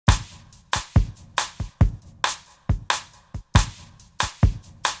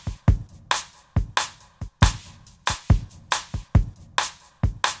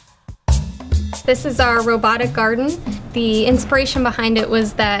This is our robotic garden. The inspiration behind it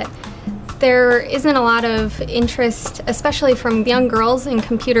was that there isn't a lot of interest, especially from young girls, in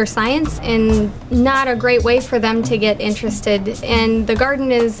computer science, and not a great way for them to get interested. And the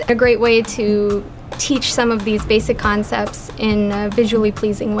garden is a great way to teach some of these basic concepts in a visually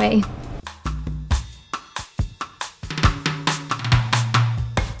pleasing way.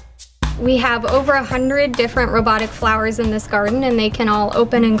 We have over 100 different robotic flowers in this garden, and they can all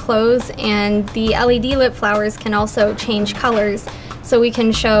open and close, and the LED lit flowers can also change colors, so we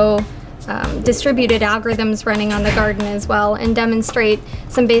can show distributed algorithms running on the garden as well, and demonstrate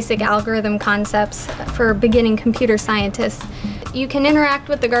some basic algorithm concepts for beginning computer scientists. You can interact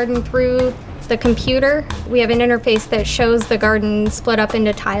with the garden through the computer. We have an interface that shows the garden split up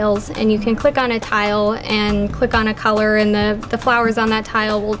into tiles, and you can click on a tile and click on a color, and the flowers on that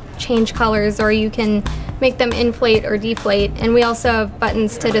tile will change colors, or you can make them inflate or deflate. And we also have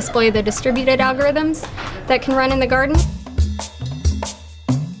buttons to display the distributed algorithms that can run in the garden.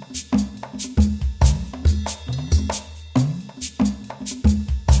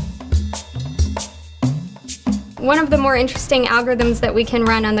 One of the more interesting algorithms that we can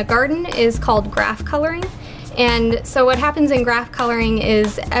run on the garden is called graph coloring. And so what happens in graph coloring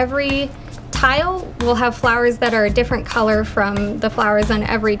is every tile will have flowers that are a different color from the flowers on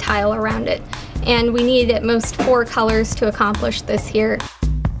every tile around it. And we need at most 4 colors to accomplish this here.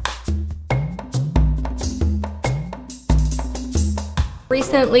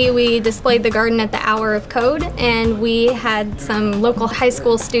 Recently we displayed the garden at the Hour of Code, and we had some local high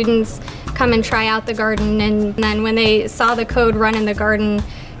school students come and try out the garden, and then when they saw the code run in the garden,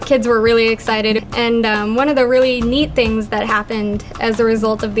 kids were really excited. And one of the really neat things that happened as a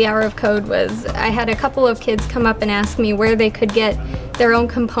result of the Hour of Code was I had a couple of kids come up and ask me where they could get their own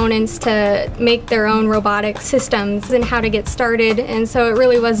components to make their own robotic systems and how to get started. And so it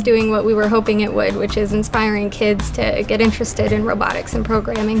really was doing what we were hoping it would, which is inspiring kids to get interested in robotics and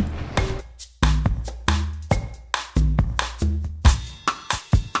programming.